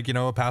feels like,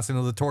 a passing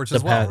of the torch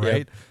as well,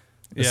 right? Yep.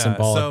 The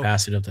symbolic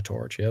passing of the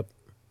torch. Yep.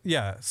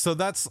 Yeah, so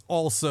that's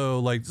also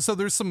like, so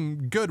there's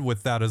some good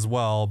with that as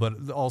well,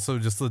 but also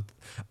just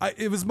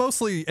it was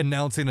mostly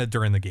announcing it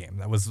during the game.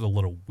 That was a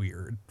little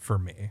weird for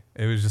me.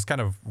 It was just kind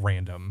of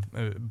random,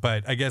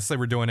 but I guess they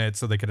were doing it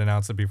so they could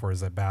announce it before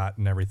his at bat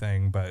and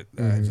everything. But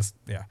I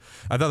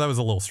thought that was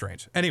a little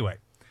strange. Anyway,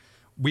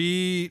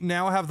 we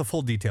now have the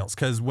full details,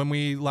 because when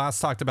we last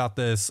talked about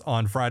this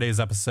on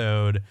Friday's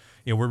episode,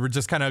 we were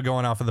just kind of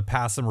going off of the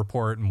Passan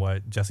report and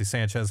what Jesse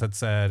Sanchez had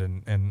said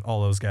and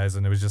all those guys,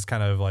 and it was just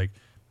kind of like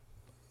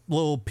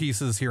little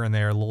pieces here and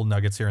there, little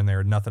nuggets here and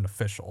there, nothing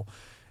official.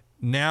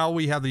 Now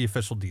we have the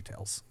official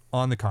details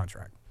on the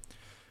contract.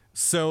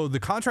 So the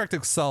contract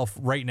itself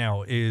right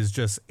now is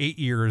just 8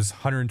 years,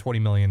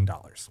 $120 million.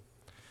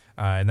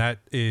 And that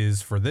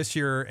is for this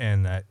year,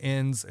 and that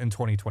ends in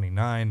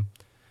 2029.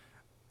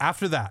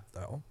 After that,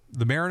 though,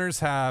 the Mariners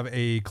have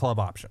a club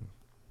option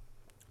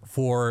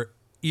for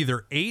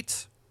either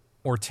 8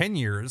 or 10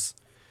 years.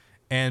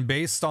 And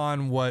based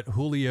on what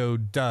Julio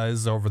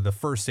does over the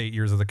first 8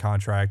 years of the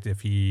contract,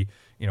 if he,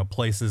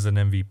 places an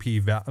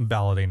MVP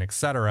balloting,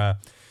 etc.,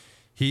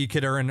 he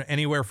could earn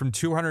anywhere from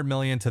 $200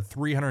 million to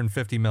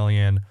 $350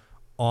 million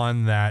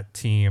on that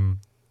team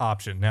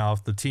option. Now,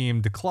 if the team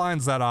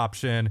declines that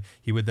option,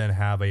 he would then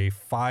have a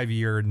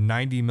 5-year,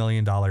 $90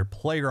 million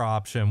player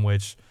option,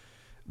 which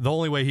the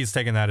only way he's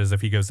taking that is if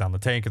he goes down the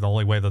tank. And the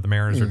only way that the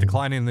Mariners are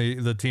declining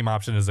the team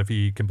option is if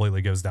he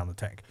completely goes down the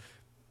tank.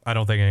 I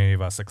don't think any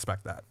of us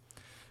expect that.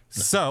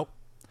 No. So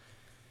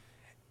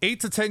 8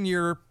 to 10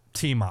 year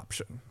team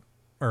option,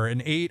 or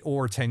an 8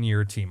 or 10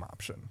 year team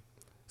option.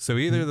 So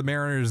either the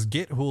Mariners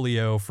get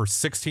Julio for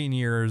 16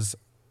 years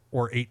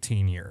or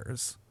 18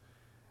 years.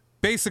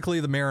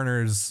 Basically, the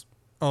Mariners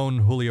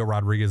own Julio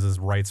Rodriguez's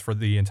rights for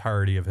the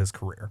entirety of his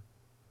career.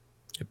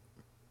 Yep.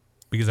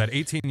 Because at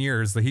 18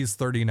 years, he's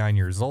 39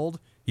 years old.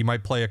 He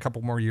might play a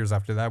couple more years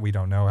after that. We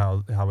don't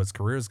know how his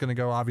career is going to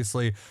go,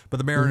 obviously. But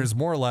the Mariners,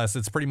 more or less,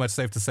 it's pretty much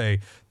safe to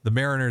say the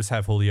Mariners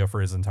have Julio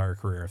for his entire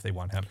career if they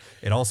want him.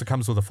 It also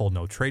comes with a full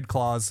no-trade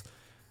clause.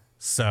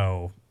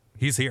 So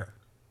he's here.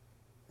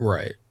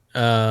 Right.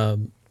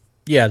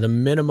 Yeah, the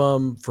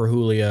minimum for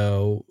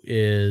Julio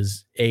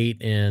is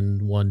 8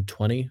 and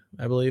 120,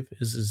 I believe,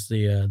 is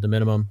the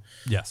minimum.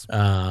 Yes.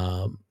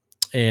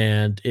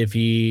 And if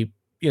he,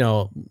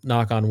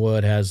 knock on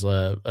wood, has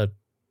a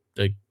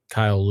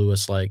Kyle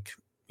Lewis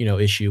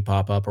issue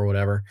pop up or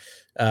whatever,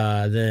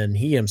 then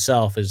he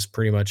himself is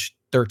pretty much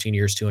 13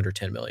 years,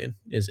 210 million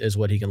is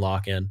what he can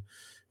lock in.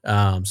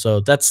 So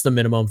that's the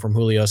minimum from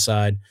Julio's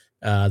side.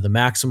 The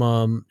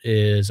maximum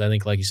is, I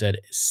think, like you said,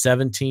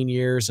 17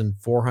 years and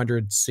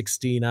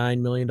 $469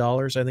 million,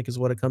 I think is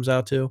what it comes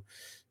out to.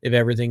 If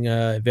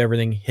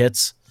everything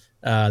hits,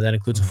 that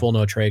includes a full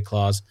no trade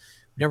clause.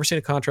 We've never seen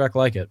a contract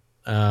like it.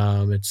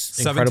 It's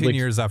 17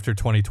 years after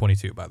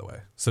 2022, by the way.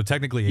 So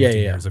technically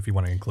 18 years if you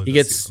want to include he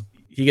this gets season.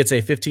 He gets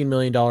a $15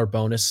 million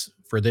bonus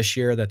for this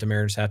year that the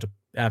Mariners have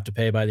to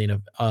pay by the end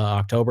of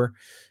October.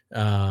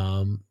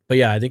 But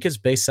yeah, I think his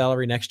base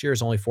salary next year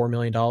is only $4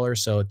 million.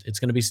 So it's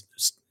going to be,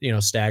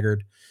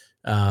 staggered,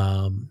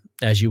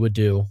 as you would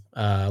do,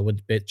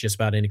 with just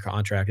about any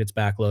contract. It's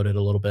backloaded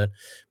a little bit,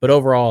 but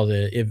overall,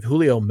 if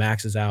Julio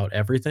maxes out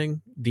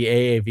everything, the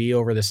AAV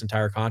over this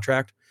entire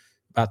contract,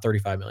 about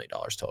 $35 million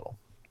total,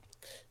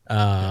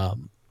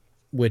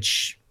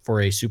 which for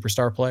a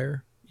superstar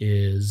player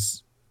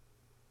is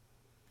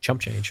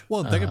chump change.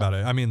 Well, think about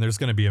it. I mean, there's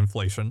going to be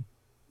inflation,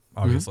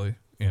 obviously,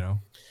 Well,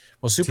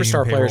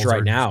 superstar players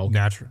right now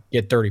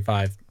get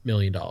 $35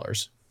 million.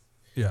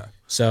 Yeah.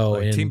 So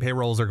team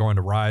payrolls are going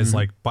to rise.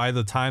 Like by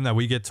the time that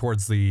we get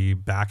towards the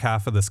back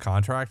half of this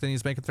contract and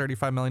he's making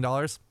 $35 million,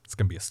 it's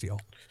going to be a steal.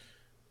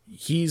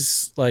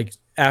 He's like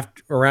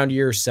around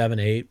year 7,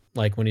 8,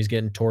 like when he's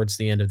getting towards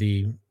the end of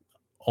the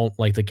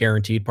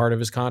guaranteed part of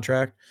his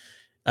contract,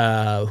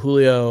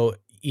 Julio,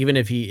 even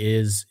if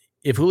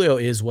Julio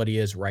is what he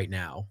is right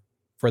now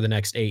for the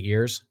next 8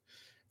 years,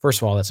 first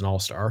of all, that's an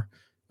all-star.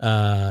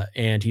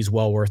 And he's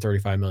well worth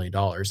 $35 million.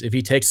 If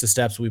he takes the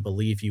steps we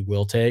believe he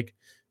will take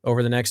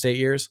over the next 8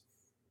 years,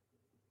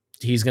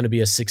 he's going to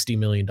be a $60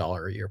 million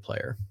a year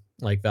player,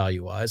 like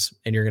value wise.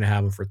 And you're going to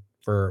have him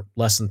for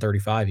less than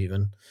 35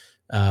 even,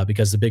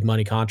 because the big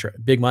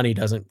money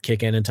doesn't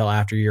kick in until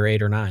after year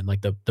 8 or 9,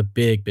 like the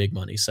big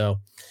money. So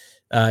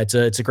it's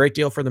a great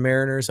deal for the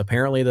Mariners.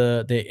 Apparently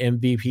the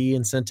MVP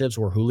incentives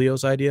were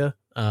Julio's idea,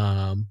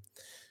 to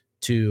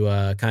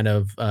kind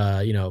of,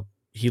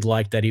 he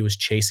liked that he was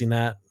chasing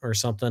that or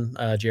something,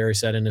 Jerry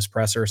said in his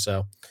presser.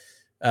 So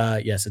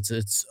yes,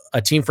 it's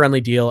a team friendly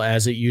deal,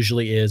 as it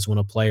usually is when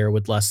a player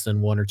with less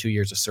than 1 or 2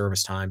 years of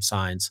service time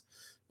signs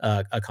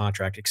a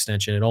contract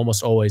extension. It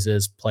almost always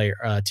is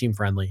team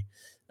friendly.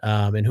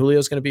 And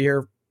Julio's going to be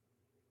here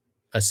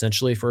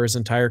essentially for his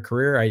entire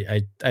career.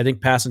 I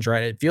think Passan's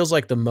right. It feels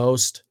like the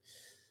most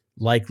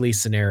likely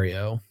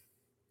scenario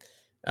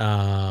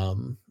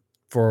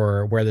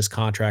for where this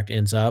contract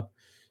ends up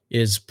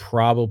is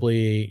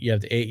probably you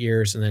have the 8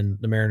 years, and then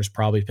the Mariners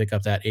probably pick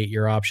up that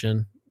 8-year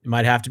option. It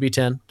might have to be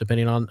 10,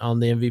 depending on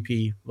the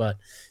MVP, but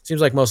it seems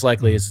like most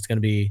likely is it's going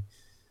to be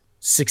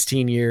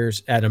 16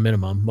 years at a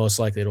minimum. Most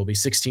likely it'll be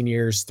 16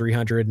 years,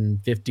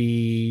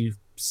 $357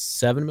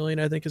 million,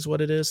 I think is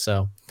what it is.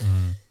 So,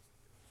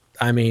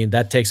 I mean,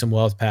 that takes him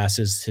well past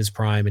his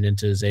prime and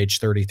into his age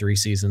 33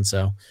 season.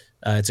 So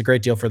it's a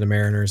great deal for the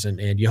Mariners,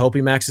 and you hope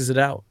he maxes it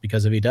out,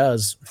 because if he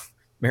does,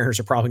 Mariners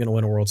are probably going to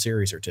win a World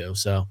Series or two.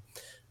 So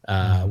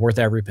worth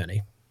every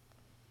penny.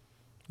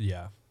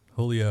 Yeah.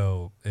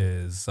 Julio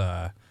is,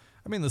 the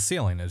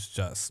ceiling is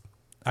just,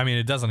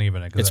 it doesn't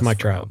even exist. It's Mike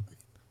Trout.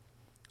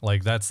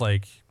 Like, that's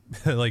like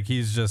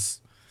he's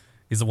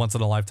a once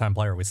in a lifetime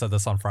player. We said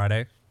this on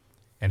Friday,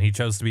 and he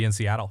chose to be in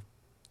Seattle.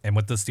 And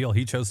with this deal,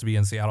 he chose to be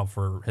in Seattle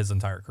for his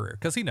entire career,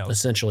 because he knows.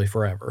 Essentially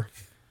forever.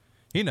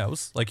 He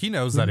knows. Like, he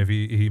knows that if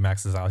he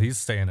maxes out, he's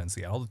staying in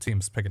Seattle. The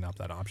team's picking up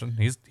that option.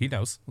 He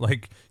knows.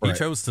 Like, he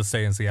chose to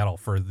stay in Seattle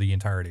for the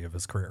entirety of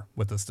his career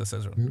with this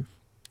decision.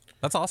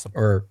 That's awesome.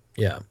 Or,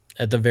 yeah,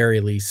 at the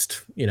very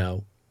least,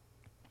 the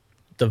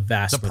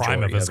vast prime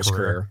majority of his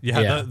career.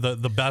 Yeah.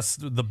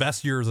 The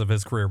best years of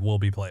his career will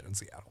be played in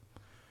Seattle.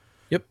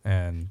 Yep.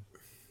 And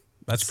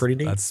that's pretty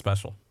neat. That's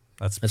special.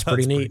 That's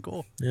pretty neat. Pretty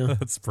cool. Yeah.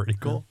 That's pretty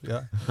cool.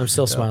 Yeah. I'm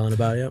still smiling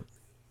about it. Yep.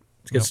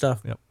 It's good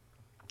stuff. Yep.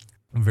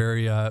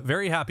 Very,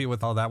 very happy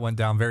with how that went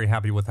down. Very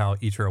happy with how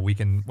Ichiro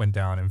weekend went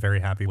down, and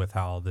very happy with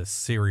how this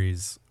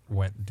series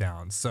went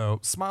down. So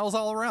smiles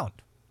all around.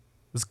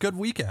 It was a good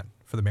weekend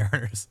for the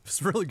Mariners. It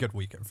was a really good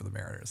weekend for the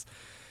Mariners,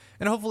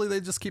 and hopefully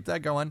they just keep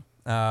that going.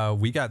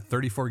 We got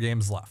 34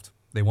 games left.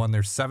 They won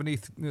their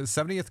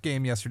 70th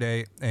game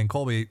yesterday, and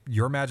Colby,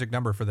 your magic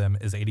number for them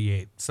is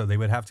 88. So they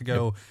would have to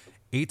go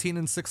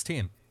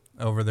 18-16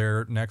 over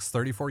their next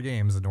 34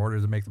 games in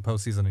order to make the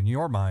postseason in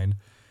your mind.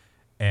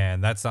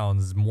 And that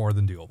sounds more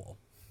than doable.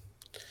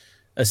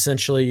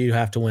 Essentially, you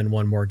have to win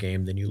one more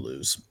game than you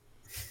lose,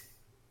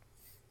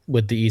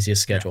 with the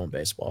easiest schedule in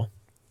baseball.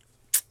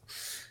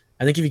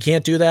 I think if you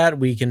can't do that,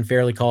 we can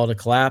fairly call it a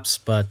collapse,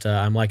 but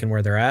I'm liking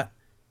where they're at.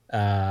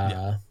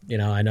 I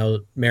know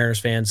Mariners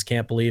fans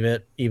can't believe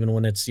it, even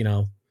when it's,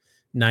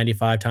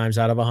 95 times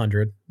out of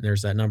 100.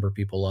 There's that number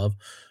people love.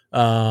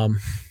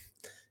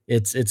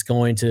 It's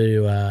going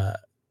to,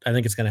 I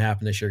think it's going to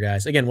happen this year,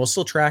 guys. Again, we'll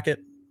still track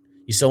it.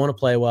 You still want to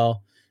play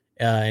well.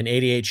 And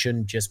 88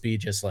 shouldn't just be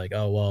just like,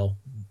 oh, well,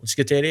 let's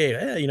get to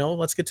 88.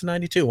 Let's get to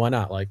 92. Why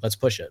not? Like, let's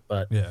push it.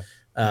 But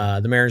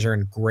the Mariners are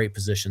in great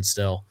position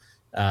still.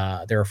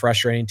 They're a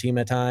frustrating team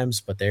at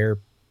times, but they're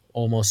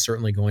almost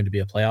certainly going to be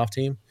a playoff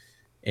team.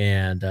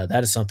 And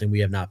that is something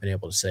we have not been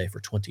able to say for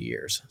 20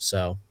 years.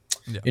 So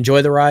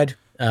enjoy the ride.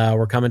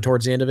 We're coming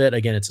towards the end of it.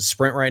 Again, it's a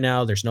sprint right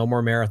now. There's no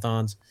more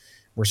marathons.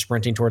 We're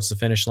sprinting towards the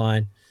finish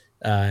line.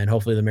 And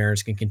hopefully the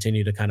Mariners can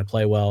continue to kind of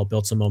play well,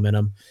 build some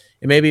momentum,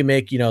 and maybe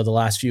make, the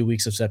last few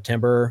weeks of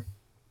September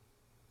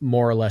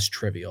more or less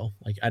trivial.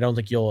 Like, I don't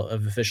think you'll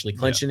have officially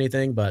clinched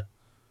anything, but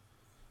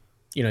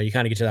you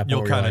kind of get to that point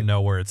You'll where kind of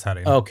know where it's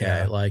heading.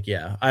 Okay.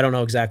 I don't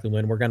know exactly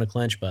when we're going to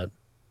clinch, but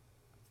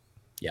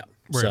yeah.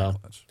 We're gonna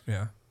clinch.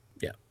 Yeah.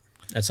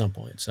 At some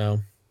point. So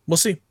we'll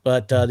see.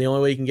 But the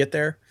only way you can get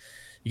there,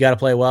 you got to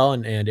play well.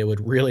 And it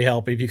would really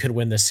help if you could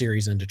win this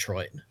series in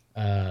Detroit.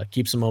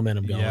 Keep some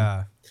momentum going.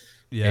 Yeah.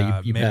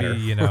 You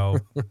maybe,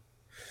 better.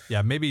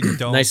 Maybe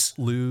don't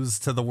lose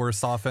to the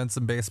worst offense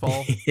in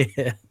baseball.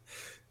 Yeah.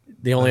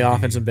 The only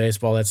offense in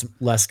baseball that's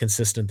less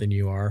consistent than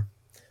you are.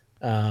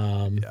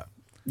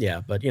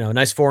 Yeah, but a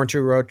nice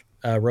 4-2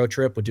 road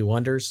trip would do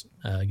wonders.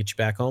 Get you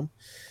back home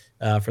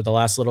for the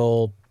last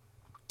little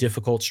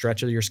difficult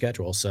stretch of your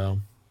schedule.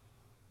 So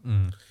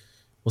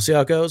we'll see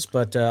how it goes.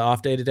 But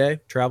off day today,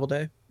 travel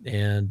day,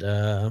 and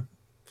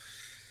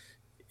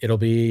it'll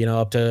be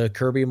up to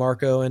Kirby,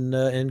 Marco,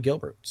 and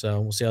Gilbert.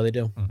 So we'll see how they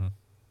do. Mm-hmm.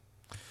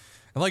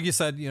 And like you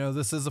said,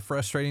 this is a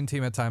frustrating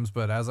team at times,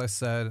 but as I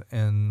said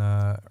in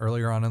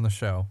earlier on in the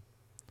show,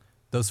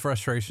 those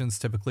frustrations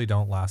typically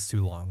don't last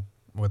too long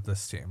with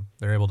this team.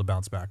 They're able to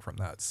bounce back from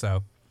that.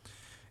 So,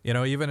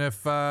 even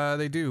if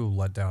they do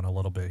let down a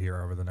little bit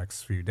here over the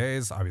next few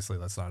days, obviously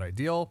that's not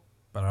ideal,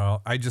 but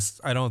I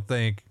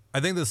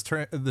think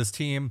this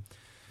team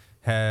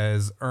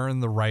has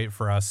earned the right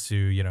for us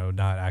to,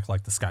 not act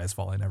like the sky's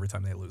falling every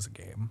time they lose a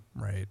game,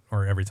 right?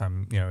 Or every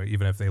time,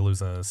 even if they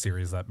lose a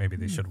series that maybe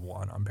they should have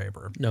won on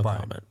paper. No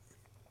comment.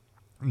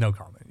 No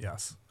comment,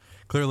 yes.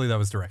 Clearly that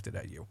was directed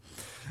at you.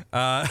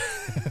 I'm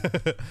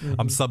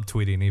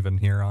subtweeting even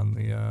here on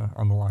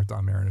the Locked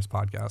On Mariners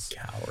podcast.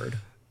 Coward.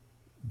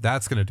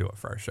 That's going to do it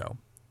for our show.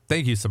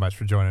 Thank you so much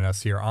for joining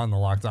us here on the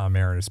Locked On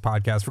Mariners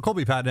podcast. For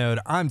Colby Patnode,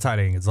 I'm Ty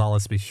Dane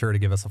Gonzalez. Be sure to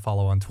give us a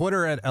follow on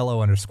Twitter at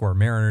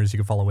LO_Mariners. You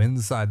can follow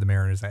Inside the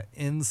Mariners at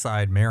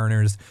Inside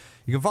Mariners.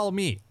 You can follow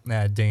me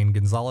at Dane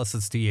Gonzalez.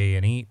 It's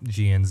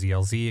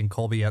DANEGNZLZ, and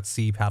Colby at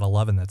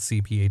CPAT11. That's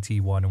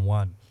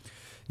CPAT11.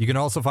 You can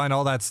also find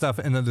all that stuff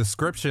in the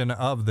description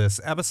of this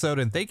episode.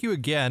 And thank you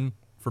again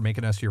for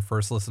making us your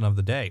first listen of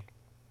the day.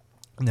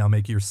 Now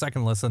make your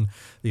second listen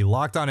the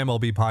Locked On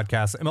MLB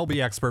podcast.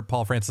 MLB expert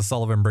Paul Francis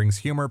Sullivan brings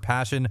humor,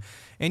 passion,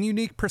 and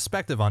unique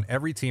perspective on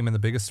every team and the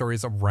biggest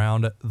stories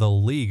around the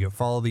league.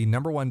 Follow the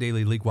 #1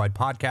 daily league-wide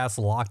podcast,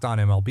 Locked On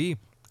MLB,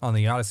 on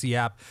the Odyssey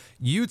app,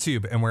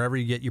 YouTube, and wherever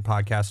you get your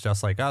podcasts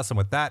just like us. And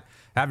with that,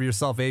 have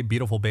yourself a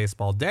beautiful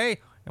baseball day,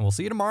 and we'll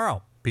see you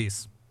tomorrow.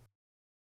 Peace.